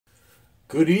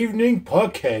Good evening,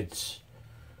 Puckheads.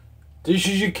 This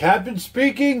is your captain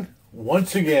speaking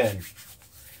once again.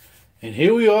 And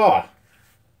here we are.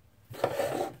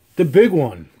 The big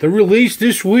one. The release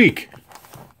this week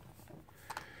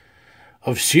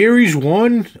of Series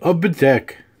 1 of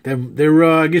Bedeck.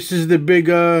 I guess this is the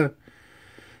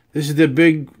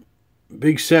big,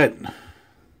 big set.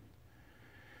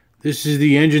 This is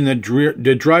the engine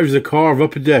that drives the car of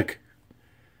Upper Deck.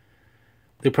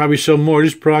 They probably sell more of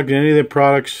this product than any of their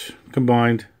products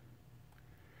combined.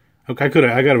 Okay, I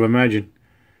gotta imagine.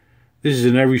 This is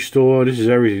in every store. This is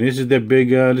everything. This is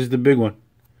the big one.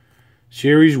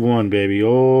 Series 1, baby.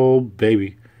 Oh,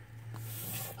 baby.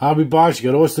 Hobby Box,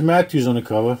 you got Austin Matthews on the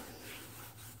cover.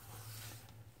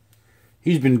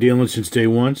 He's been dealing since day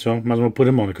one, so might as well put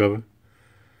him on the cover.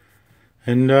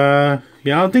 And yeah,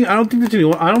 I don't think there's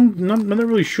any. I'm not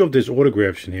really sure if there's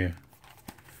autographs in here.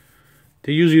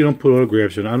 They usually don't put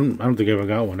autographs in. I don't think I ever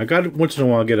got one. I got it once in a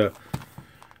while. I get a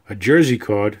jersey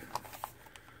card,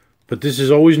 but this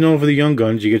is always known for the Young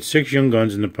Guns. You get 6 Young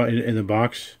Guns in the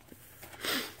box.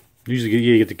 Usually,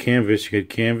 you get the canvas. You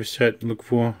get a canvas set. Look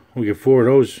for. We get 4 of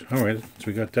those. All right, so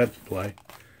we got that to play.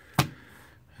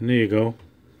 And there you go.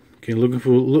 Okay, looking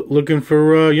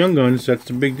for Young Guns. That's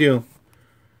the big deal.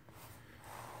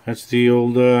 That's the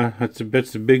old. That's the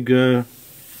big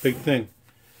thing.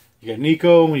 You got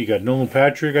Nico, you got Nolan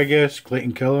Patrick, I guess,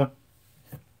 Clayton Keller.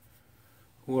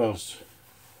 Who else?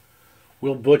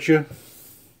 Will Butcher.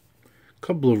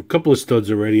 Couple of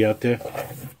studs already out there.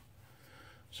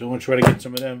 So I'm gonna try to get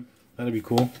some of them. That'd be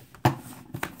cool.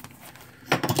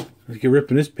 Let's get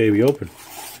ripping this baby open.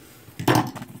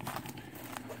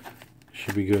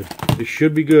 Should be good. This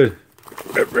should be good.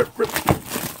 Rip.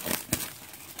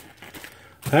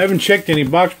 I haven't checked any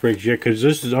box breaks yet because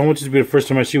I want this to be the first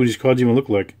time I see what these cards even look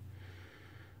like.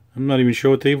 I'm not even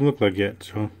sure what they even look like yet.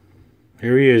 So,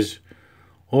 here he is.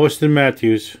 Austin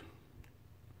Matthews.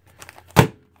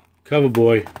 Cover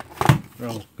boy.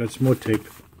 Oh, got some more tape.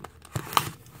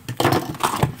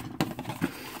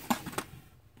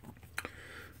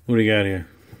 What do we got here?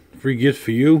 Free gift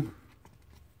for you.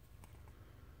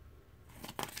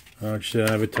 Just an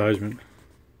advertisement.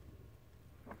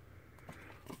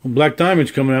 Well, Black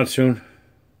Diamond's coming out soon.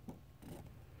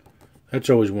 That's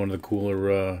always one of the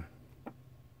cooler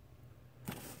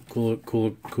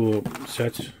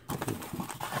sets.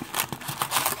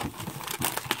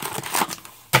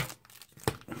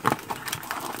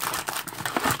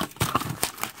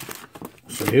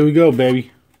 So here we go,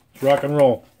 baby. Let's rock and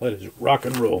roll. Let us rock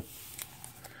and roll.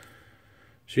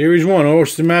 Series 1,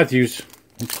 Austin Matthews.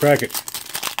 Let's crack it.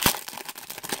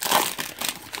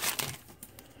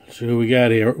 So who we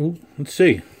got here? Ooh, let's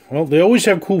see. Well, they always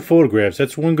have cool photographs.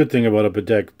 That's one good thing about Upper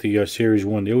Deck, the Series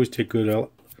 1. They always take good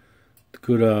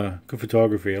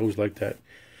photography. I always like that.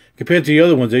 Compared to the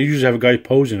other ones, they usually have a guy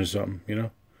posing or something, you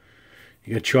know.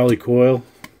 You got Charlie Coyle.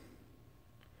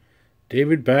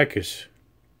 David Backus.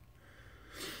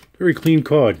 Very clean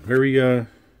card. Very, you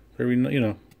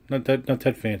know, not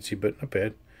that fancy, but not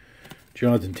bad.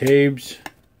 Jonathan Taves.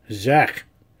 Zach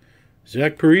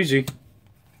Parisi.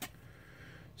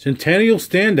 Centennial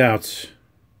Standouts.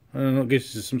 I don't know, I guess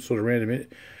this is some sort of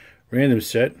random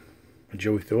set.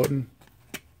 Joey Thornton.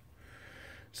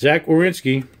 Zach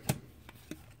Werenski.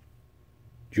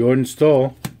 Jordan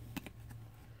Stahl.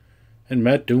 And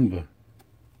Matt Dumba.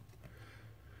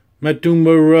 Matt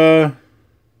Dumba,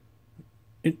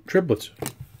 in triplets.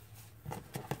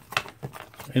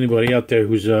 Anybody out there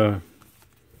who's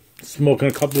smoking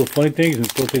a couple of funny things and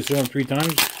still takes it on 3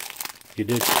 times? You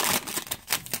did.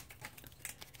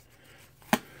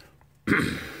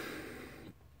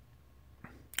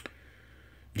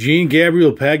 Jean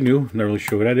Gabriel Pagnu, not really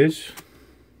sure what that is.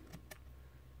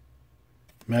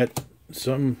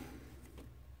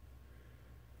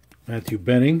 Matthew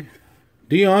Benning.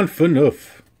 Dion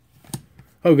Phaneuf.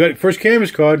 Oh, we got first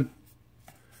canvas card.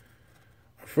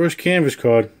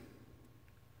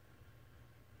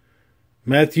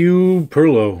 Matthew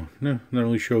Perlow. No, not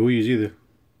really sure who he is either.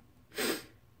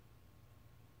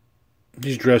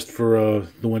 He's dressed for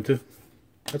the winter.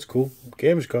 That's cool.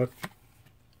 Canvas card.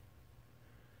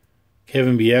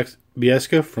 Kevin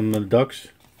Biesca from the Ducks.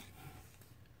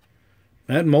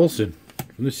 Matt Molson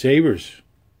from the Sabres.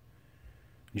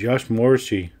 Josh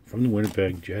Morrissey from the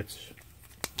Winnipeg Jets.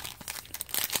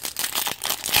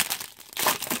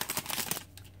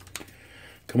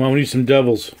 Come on, we need some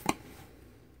Devils.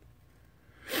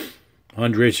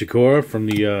 Andre Sikora from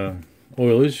the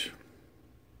Oilers.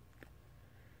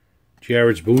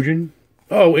 Jared Spugin.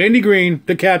 Oh, Andy Green,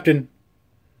 the captain.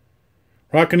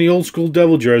 Rocking the old school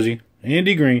Devil jersey.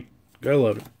 Andy Green. Gotta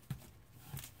love it.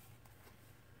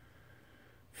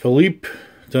 Philippe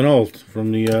Denault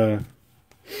from the...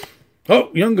 Oh,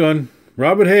 Young Gun.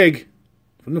 Robert Haig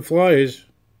from the Flyers.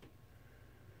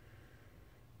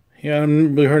 Yeah, I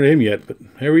haven't really heard of him yet, but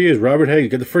here he is, Robert Haig.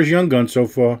 Got the first Young Gun so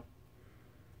far.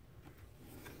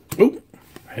 Oh,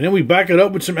 and then we back it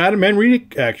up with some Adam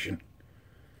Henrique action.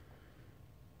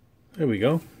 There we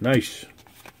go. Nice.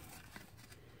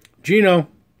 Gino.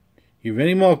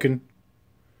 Evgeny Malkin.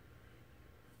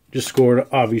 Just scored,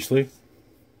 obviously.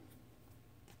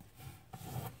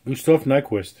 Gustav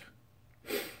Nyquist.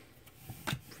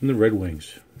 From the Red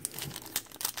Wings.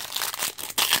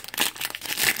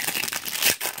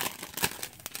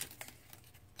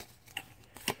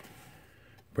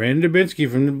 Brandon Dubinsky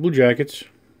from the Blue Jackets.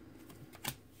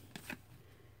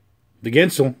 The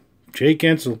Gensel. Jake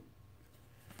Gensel.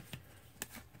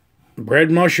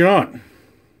 Brad Marchand.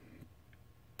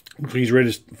 Looks like he's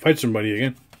ready to fight somebody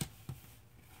again.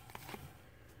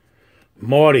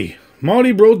 Marty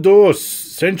Brodeur.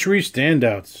 Century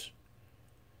Standouts.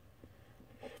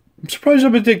 I'm surprised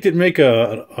Upper-Deck didn't make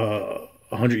a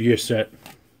 100-year set.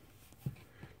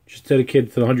 Just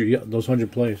dedicated to the those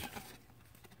 100 plays.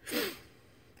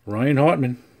 Ryan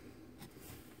Hartman.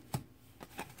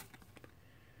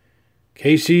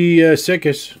 Casey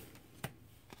Sickes.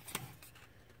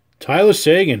 Tyler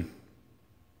Seguin.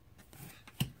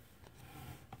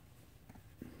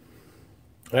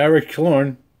 Eric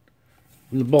Killorn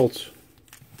from the Bolts.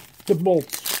 The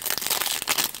Bolts.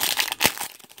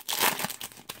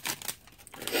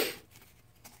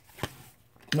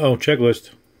 Oh,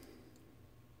 checklist.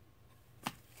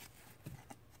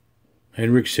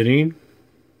 Henrik Sedin.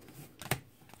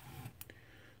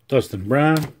 Dustin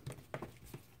Brown.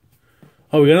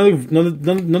 Oh, we got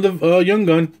another Young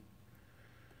Gun.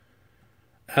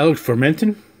 Alex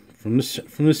Fermenton from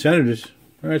the Senators.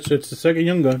 All right, so it's the second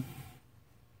Young Gun.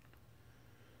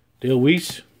 Dale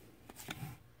Weiss.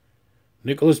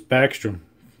 Nicholas Backstrom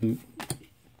from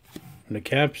the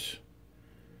Caps.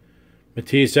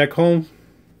 Matthias Ekholm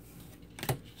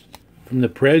from the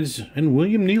Preds, and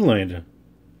William Nylander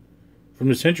from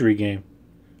the Century game.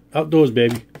 Outdoors,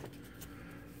 baby.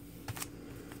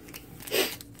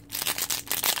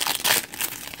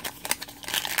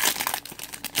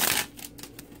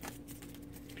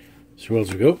 So who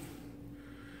else we go?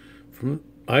 From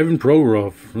Ivan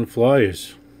Provorov from the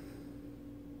Flyers.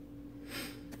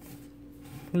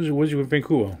 What is he with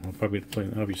Vancouver? I'll probably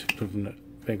playing obviously from that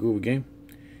Vancouver game.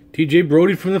 TJ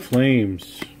Brody from the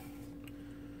Flames.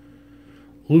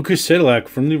 Lucas Sedlak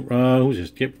from the who's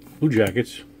this? Yep, Blue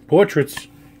Jackets. Portraits.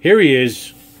 Here he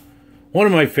is. One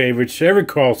of my favorites, Erik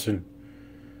Karlsson.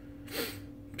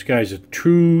 This guy's a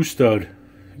true stud.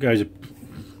 This guy's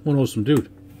one awesome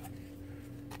dude.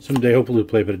 Someday, hopefully, he'll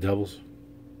play for the Devils.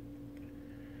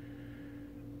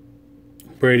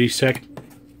 Brady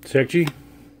Sekji.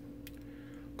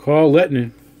 Carl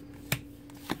Lettinen.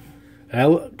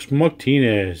 Alex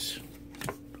Martinez.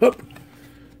 Oh,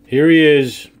 here he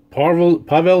is. Pavel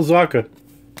Zacha.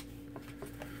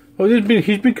 Oh,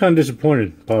 he's been kind of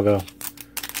disappointed, Pavel.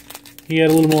 He had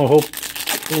a little more hope.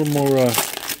 A little more,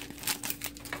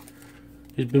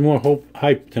 he's been more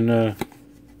hyped than, oh,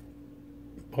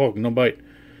 no bite.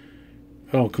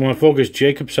 Oh, come on, focus.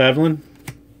 Jacob Savlin.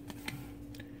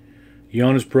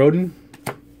 Jonas Broden.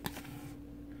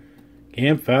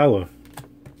 Cam Fowler.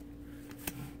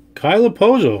 Kyle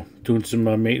Pozo doing some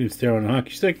maintenance there on the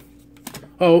hockey stick.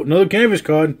 Oh, another canvas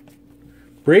card.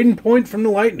 Braden Point from the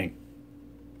Lightning.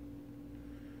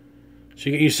 So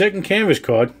you get your second canvas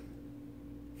card.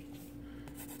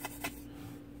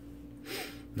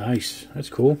 Nice. That's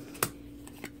cool.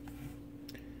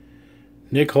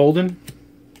 Nick Holden.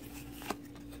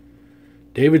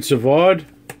 David Savard.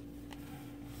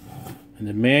 And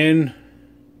the man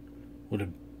with a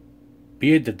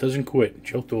beard that doesn't quit,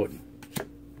 Joe Thornton.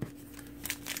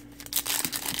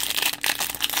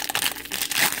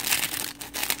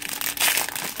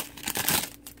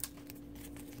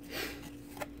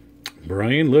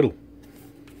 Brian Little.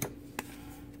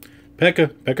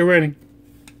 Pekka Rennie.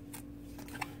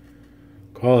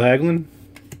 Carl Hagelin.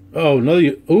 Oh,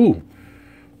 another. Ooh.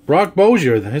 Brock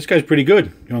Bozier. This guy's pretty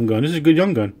good. Young Gun. This is a good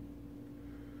Young Gun.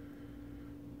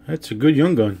 That's a good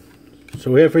Young Gun.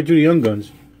 So we're halfway through the Young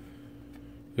Guns.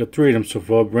 We got 3 of them so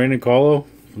far. Brandon Carlo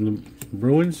from the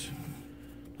Bruins.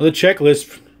 Another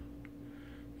checklist.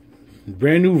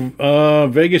 Brand new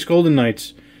Vegas Golden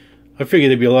Knights. I figured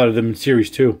there'd be a lot of them in Series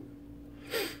 2.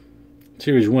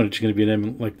 Series 1, it's going to be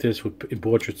them like this in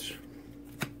portraits.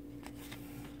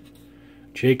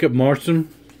 Jacob Markstrom.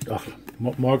 Oh,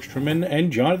 Markstrom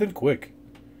and Jonathan Quick.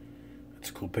 That's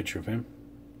a cool picture of him.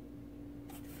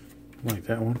 I like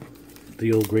that one.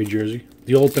 The old gray jersey.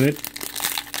 The alternate.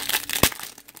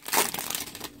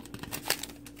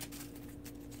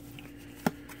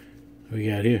 What we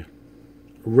got here?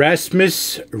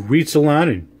 Rasmus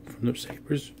Ristolainen from the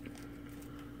Sabres.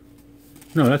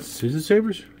 No, is it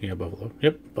Sabres? Yeah, Buffalo.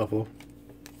 Yep, Buffalo.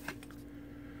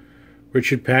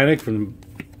 Richard Panik from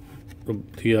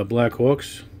the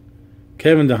Blackhawks.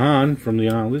 Kevin DeHaan from the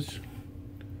Islanders.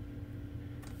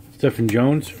 Stephen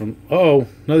Jones from... Oh,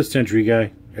 another Century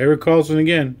guy. Erik Karlsson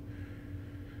again.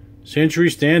 Century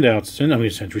standouts.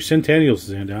 Centennial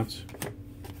standouts.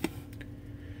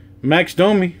 Max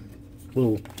Domi.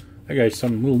 That guy's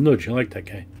some little nudge. I like that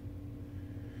guy.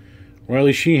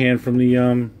 Riley Sheehan from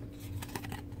the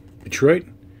Detroit.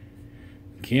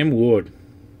 Cam Ward.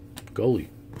 Goalie.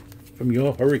 From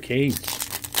your Hurricanes.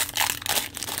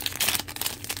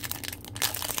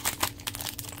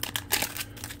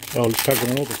 Oh, let's pack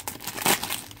one open.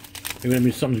 Maybe that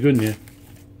means something's good in here.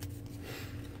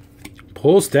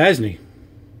 Paul Stastny.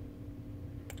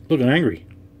 Looking angry.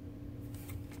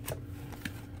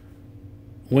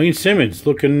 Wayne Simmons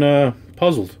looking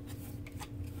puzzled.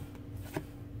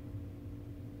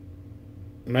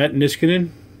 Matt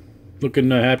Niskanen looking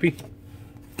happy.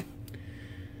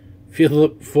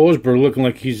 Philip Forsberg looking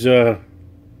like he's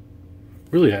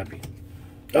really happy.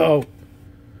 Oh,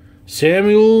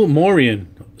 Samuel Morin.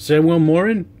 So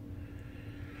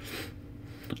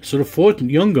the fourth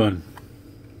young gun.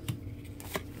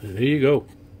 There you go.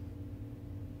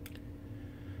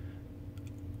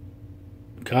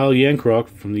 Kyle Yancroc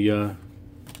from the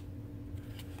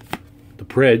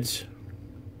Preds.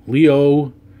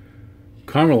 Leo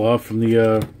Karmelov from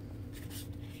the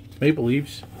Maple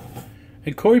Leafs.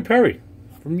 And Corey Perry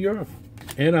from Europe.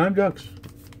 Anaheim Ducks.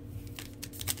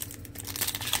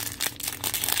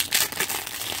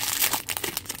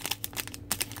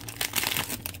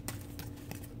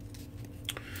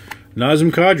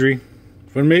 Nazem Kadri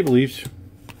from Maple Leafs.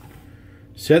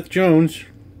 Seth Jones.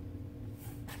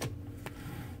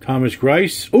 Thomas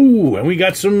Greiss. Ooh, and we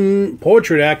got some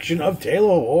portrait action of Taylor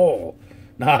Hall.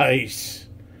 Nice.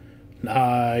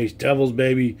 Nice. Devils,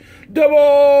 baby.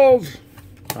 Devils!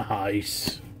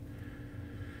 Nice.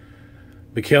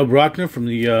 Mikhail Brockner from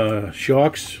the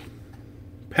Sharks.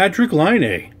 Patrick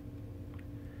Laine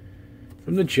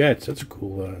from the Jets. That's a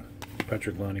cool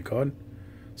Patrick Laine card.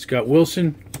 Scott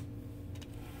Wilson.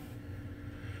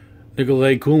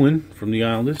 Nikolai Kulin from the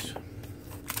Islanders.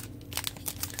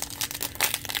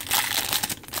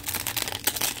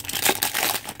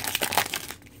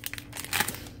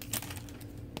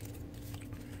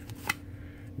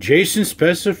 Jason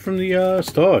Spezza from the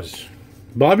Stars.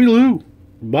 Bobby Lou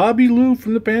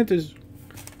from the Panthers.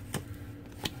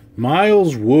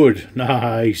 Miles Wood.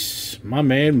 Nice. My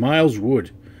man, Miles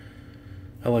Wood.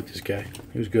 I like this guy.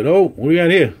 He was good. Oh, what do we got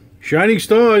here? Shining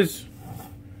Stars.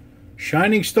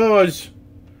 Shining Stars.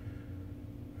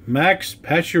 Max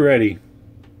Pacioretty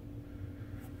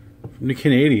from the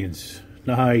Canadians.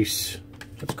 Nice.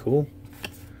 That's cool.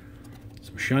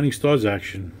 Some Shining Stars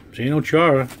action. Zdeno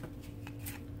Chara.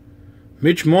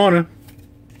 Mitch Marner.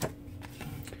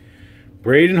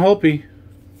 Braden Holtby.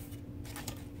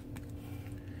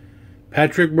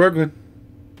 Patrick Berglund.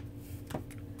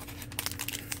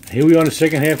 Here we are in the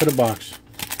second half of the box.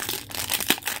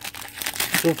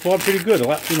 So far, pretty good. A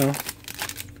lot,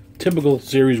 typical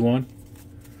Series 1.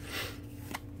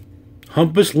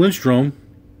 Hampus Lindholm.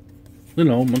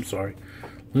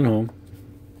 Lindholm.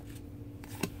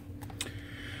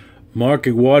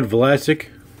 Marc-Edouard Vlasic.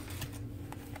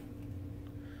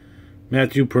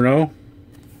 Matthew Perneau.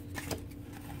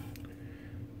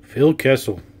 Phil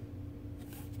Kessel.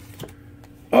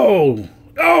 Oh,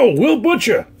 Will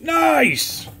Butcher.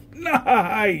 Nice.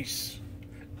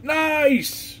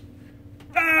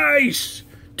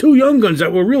 Two young guns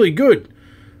that were really good.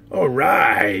 All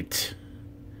right.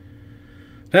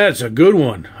 That's a good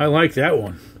one. I like that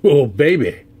one. Oh,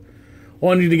 baby.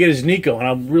 All I need to get is Nico, and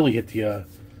I'll really hit the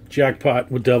jackpot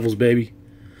with Devils, baby.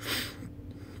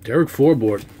 Derek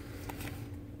Forbort.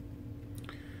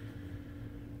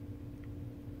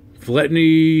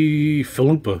 Fletny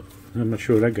Falupa. I'm not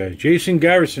sure what that guy is. Jason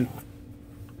Garrison.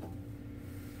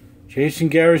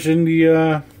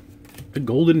 The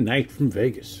Golden Knight from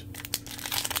Vegas.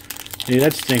 Yeah,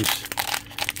 that stinks.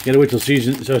 You gotta wait till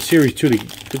Series 2.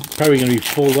 They're probably gonna be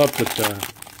full up with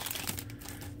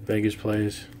Vegas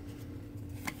players.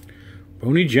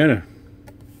 Boney Jenner.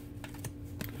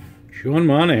 Sean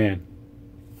Monahan.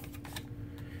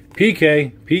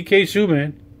 PK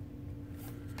Subban.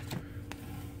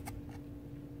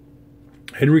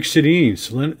 Henrik Sedin,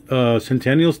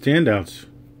 Centennial Standouts.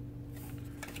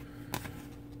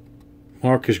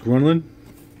 Marcus Grunland.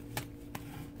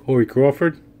 Corey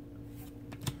Crawford.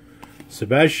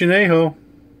 Sebastian Aho.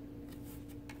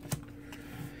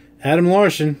 Adam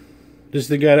Larson. This is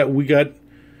the guy that we got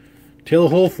Taylor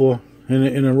Hall for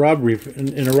in a robbery of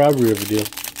a deal.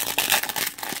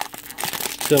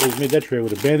 So we made that trade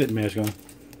with a bandit mask on.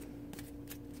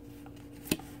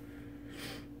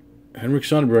 Henrik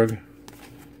Sundberg.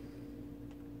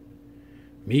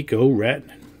 Mikko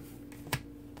Rantanen.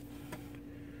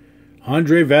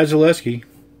 Andrei Vasilevsky.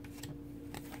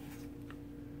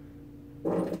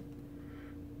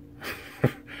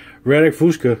 Radek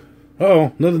Fuska.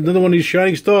 Oh, another one of these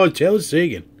shining stars. Taylor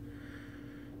Sagan.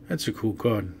 That's a cool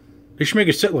card. They should make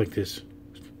a set like this.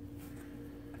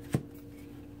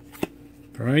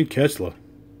 Brian Kessler.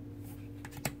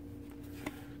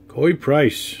 Corey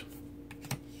Price.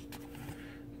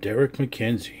 Derek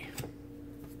McKenzie.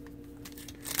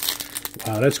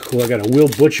 Wow, that's cool. I got a Will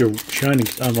Butcher shining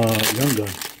Young Gun.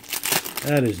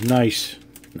 That is nice.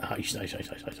 Nice.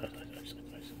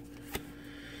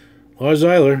 Lars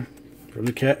Eiler from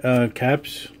the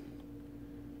Caps.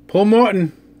 Paul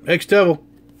Martin, ex-Devil.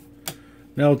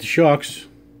 Now with the Sharks.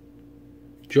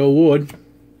 Joe Ward.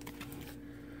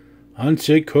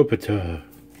 Anze Kopitar.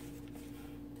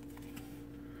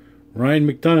 Ryan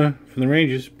McDonough from the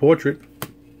Rangers. Portrait.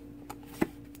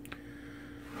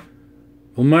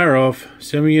 Vilmarov.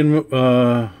 Semyon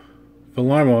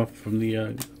Varlamov from the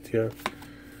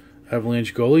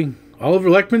Avalanche goalie. Oliver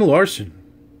Ekman-Larsson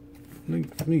from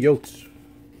the Yotes.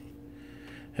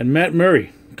 And Matt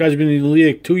Murray. The guy's been in the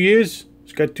league 2 years.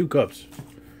 He's got 2 cups.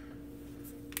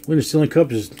 Winning Stanley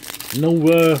Cup is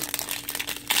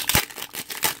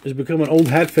has become an old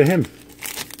hat for him.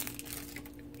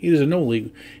 He doesn't know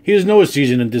league. He doesn't know a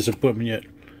season of disappointment yet.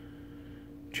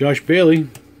 Josh Bailey.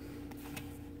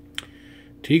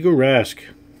 Tigo Rask.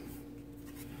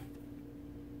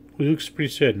 He looks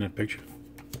pretty sad in that picture.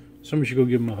 Somebody should go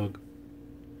give him a hug.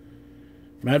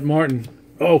 Matt Martin.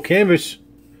 Oh, Canvas.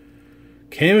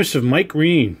 Canvas of Mike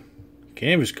Green.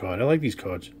 Canvas card. I like these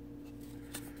cards.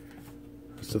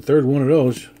 That's the 3rd one of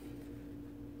those.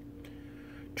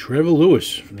 Trevor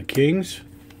Lewis from the Kings.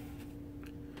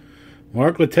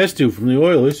 Mark Letestu from the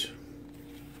Oilers.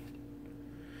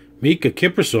 Mika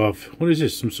Kiprasov. What is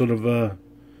this? Some sort of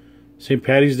St.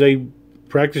 Patty's Day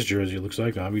practice jersey, it looks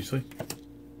like, obviously.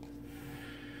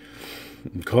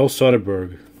 And Carl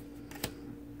Soderberg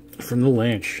from the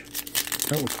Lanch.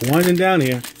 Oh, we're winding down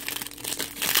here.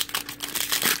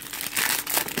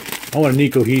 I want a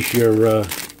Nico Hischier.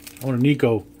 I want a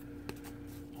Nico.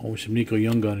 I want some Nico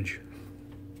Young Gunnage.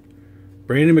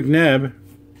 Brandon McNabb.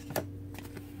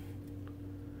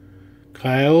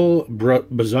 Kyle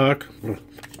Bazak.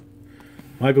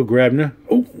 Michael Grabner.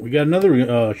 Oh, we got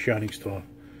another shining star.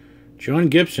 John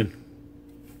Gibson.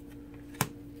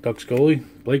 Ducks goalie.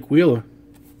 Blake Wheeler.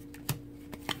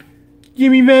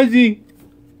 Jimmy Vesey.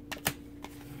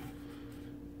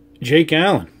 Jake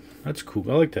Allen. That's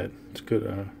cool. I like that. It's good.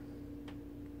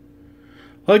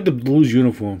 I like the Blues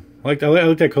uniform. I like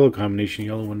that color combination,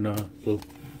 yellow and blue.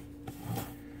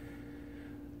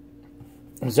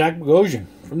 Zach Bogosian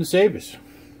from the Sabres.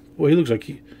 Boy, he looks like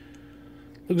he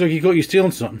caught you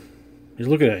stealing something. He's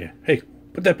looking at you. Hey,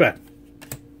 put that back.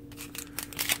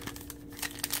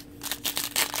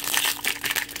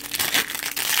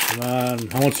 Come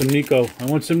on, I want some Nico. I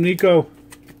want some Nico.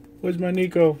 Where's my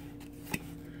Nico?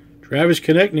 Travis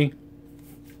Konechny.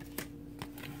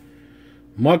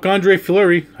 Marc-Andre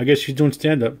Fleury. I guess he's doing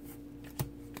stand-up.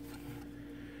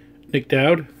 Nick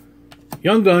Dowd.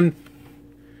 Young Gun.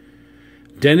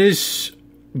 Dennis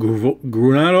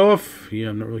Grunadov. Yeah,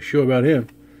 I'm not really sure about him.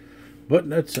 But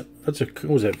that's a what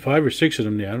was that, 5 or 6 of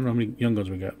them there? I don't know how many Young Guns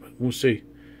we got, but we'll see.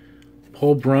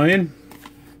 Paul Bryan.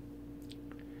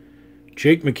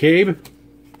 Jake McCabe.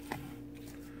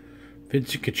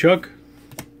 Vincent Tkachuk.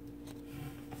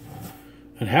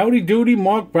 And howdy doody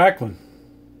Mark Bracklin.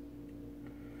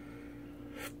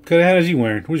 What kind of hat is he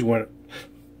wearing? Who's wearing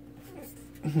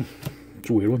it? It's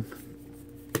a weird one.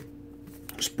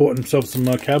 Sporting himself some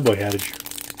cowboy hattage.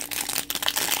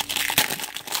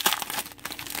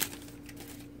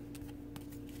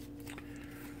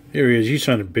 Here he is. He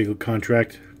signed a big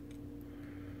contract.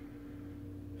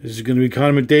 This is going to be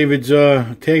Connor McDavid's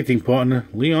tag team partner,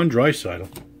 Leon Draisaitl.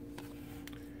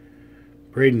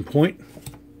 Braden Point.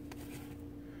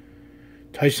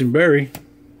 Tyson Berry.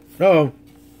 Uh-oh.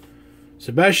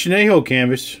 Sebastian Aho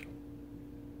canvas.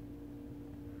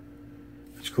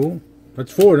 That's cool.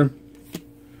 That's 4 of them.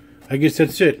 I guess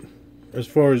that's it as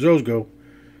far as those go.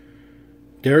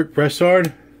 Derek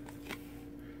Brassard.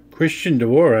 Christian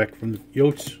Dvorak from the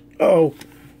Yotes. Uh-oh.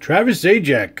 Travis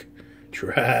Zajac.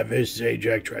 Travis.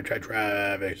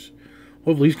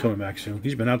 Hopefully he's coming back soon.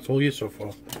 He's been out the whole year so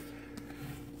far.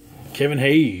 Kevin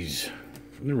Hayes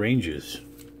from the Rangers.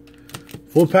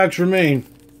 4 packs remain.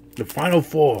 The final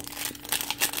four.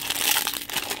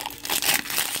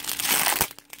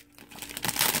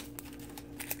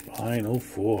 Final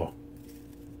four.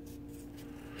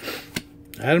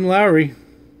 Adam Lowry.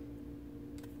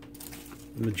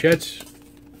 And the Jets.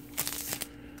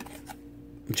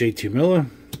 JT Miller.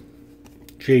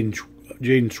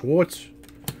 Jaden Schwartz.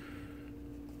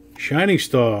 Shining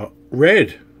Star.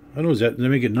 Red. I don't know, is that, did they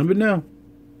make it numbered now?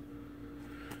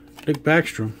 Nick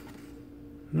Backstrom.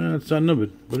 No, it's not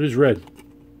numbered, but it is red.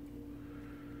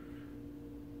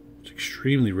 It's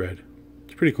extremely red.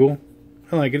 It's pretty cool.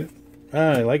 I like it.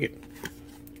 I like it.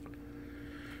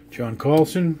 John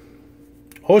Carlson.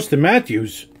 Austin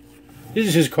Matthews. This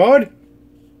is his card?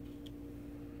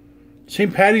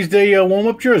 St. Patty's Day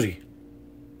warm-up jersey.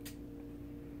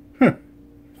 Huh.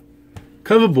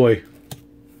 Cover boy.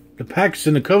 The Pack's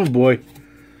in the cover boy.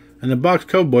 And the box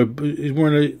cover boy is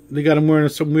wearing they got him wearing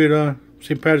some weird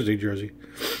St. Patrick's Day jersey.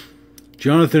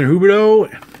 Jonathan Huberdeau,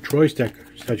 Troy Stecker,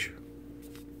 statue.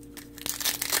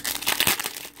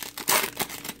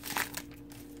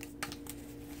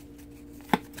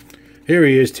 Here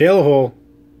he is, Taylor Hall,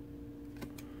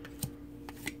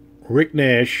 Rick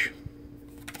Nash,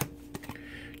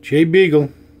 Jay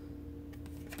Beagle,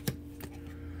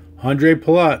 Andre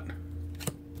Palat.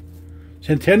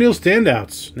 Centennial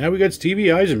standouts. Now we got Stevie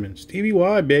Eiserman. Stevie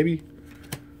Y, baby.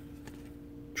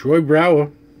 Troy Brower.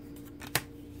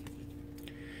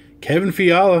 Kevin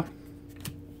Fiala.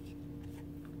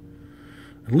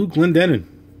 And Luke Glendening.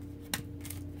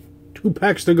 2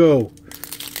 packs to go.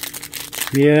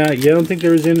 Yeah, I don't think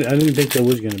there was any. I didn't think there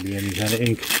was going to be any kind of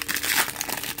ink.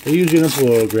 They usually don't put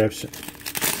autographs.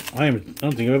 I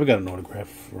don't think I've ever got an autograph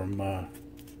from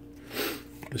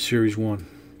the Series 1.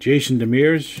 Jason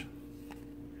Demers.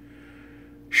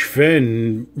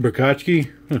 Sven Berkatsky.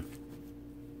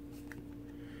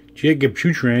 Jacob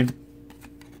Chutran.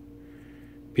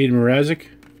 Peter Mrazek.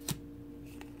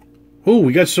 Oh,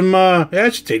 we got some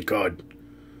acetate card.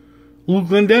 Luke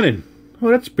Glendening. Oh,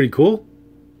 that's pretty cool.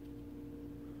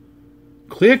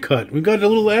 Clear cut. We got a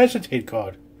little acetate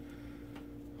card.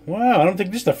 Wow, I don't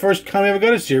think this is the first time I ever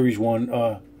got a Series 1,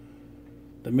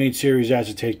 the main series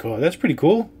acetate card. That's pretty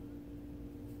cool.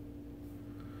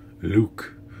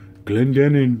 Luke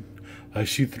Glendening, I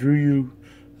see through you.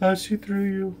 I see through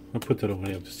you. I'll put that over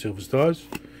there with the Silver Stars.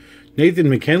 Nathan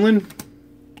McKinley.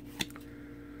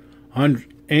 Anton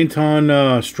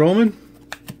Stroman.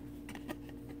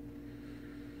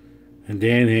 And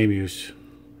Dan Hamus.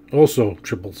 Also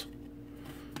triples.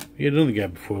 Yeah, the other guy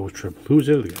before was triple. Who's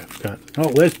the other guy? I forgot. Oh,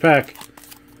 last pack.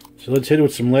 So let's hit it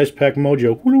with some last pack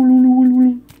mojo.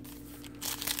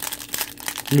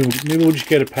 Maybe we'll just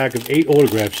get a pack of 8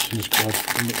 autographs in this card.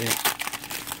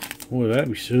 Boy,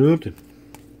 that'd be something.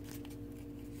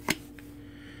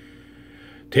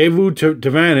 Teuvo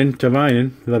Teravainen,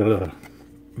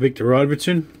 Victor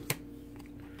Arvidsson,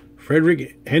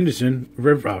 Frederick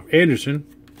Anderson,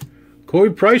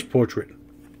 Corey Price portrait.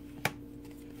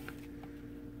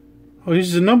 Oh, this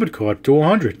is a numbered card to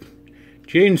 100.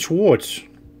 Jaden Schwartz,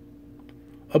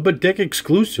 Upper Deck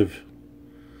exclusive.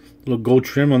 Little gold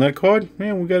trim on that card.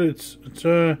 Man, we got it. It's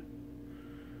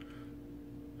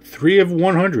 3 of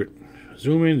 100.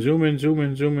 Zoom in, zoom in, zoom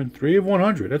in, zoom in. 3 of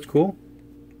 100. That's cool.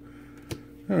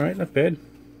 Alright, not bad.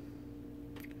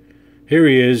 Here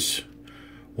he is.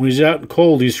 When he's out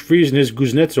cold, he's freezing his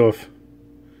Kuznetsov.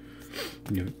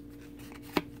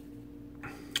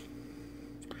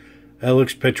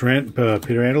 Alex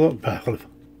Pietrangelo.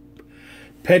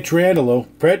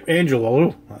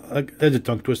 That's a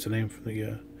tongue twister name for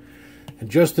the and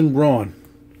Justin Braun.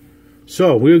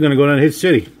 So we're gonna go down to Hit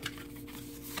City.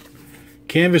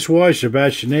 Canvas wise,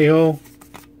 Sebastian Aho,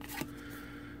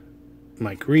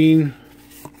 Mike Green,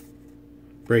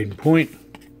 Braden Point,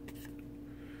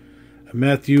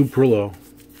 Matthew Perillo,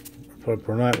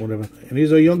 whatever. And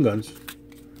these are young guns.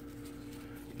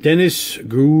 Dennis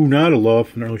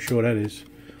Grunadilov, I'm not really sure what that is.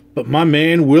 But my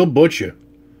man, Will Butcher.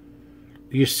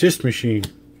 The assist machine.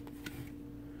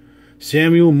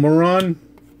 Samuel Moran.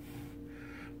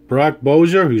 Brock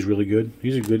Bozer, who's really good.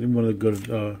 He's a good one of the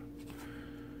good.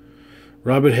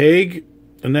 Robert Haig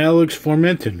and Alex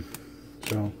Formenton.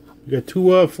 So you got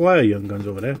 2 Flyer young guns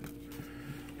over there.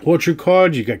 Portrait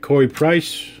cards, you got Corey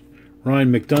Price,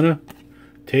 Ryan McDonough,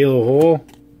 Taylor Hall,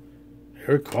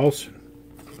 Eric Carlson.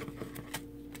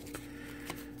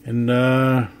 And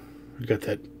we got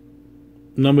that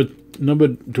number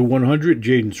to 100,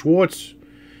 Jaden Schwartz.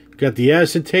 Got the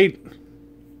acetate.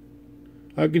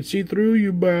 I can see through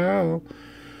you, Bow.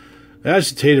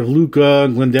 Acetate of Luke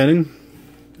Glendening.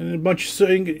 And a bunch of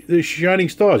the Shining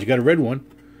Stars. You got a red one.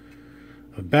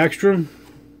 A Backstrom.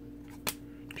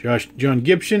 John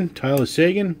Gibson, Tyler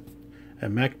Sagan,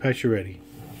 and Mac Pacioretty.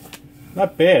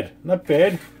 Not bad. Not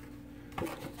bad.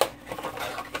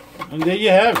 And there you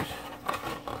have it.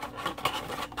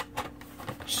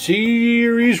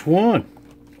 Series 1.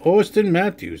 Auston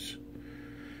Matthews.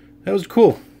 That was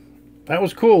cool. That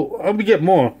was cool. I'll be getting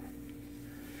more.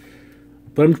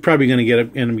 But I'm probably going to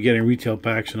end up getting retail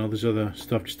packs and all this other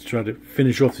stuff just to try to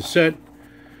finish off the set.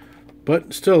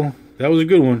 But still, that was a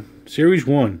good one. Series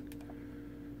 1.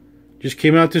 Just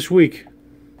came out this week.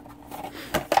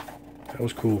 That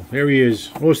was cool. There he is.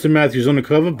 Auston Matthews on the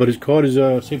cover, but his card is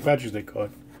a St. Patrick's Day card.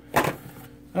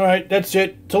 Alright, that's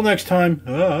it. Till next time.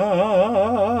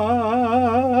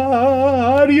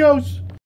 Adios.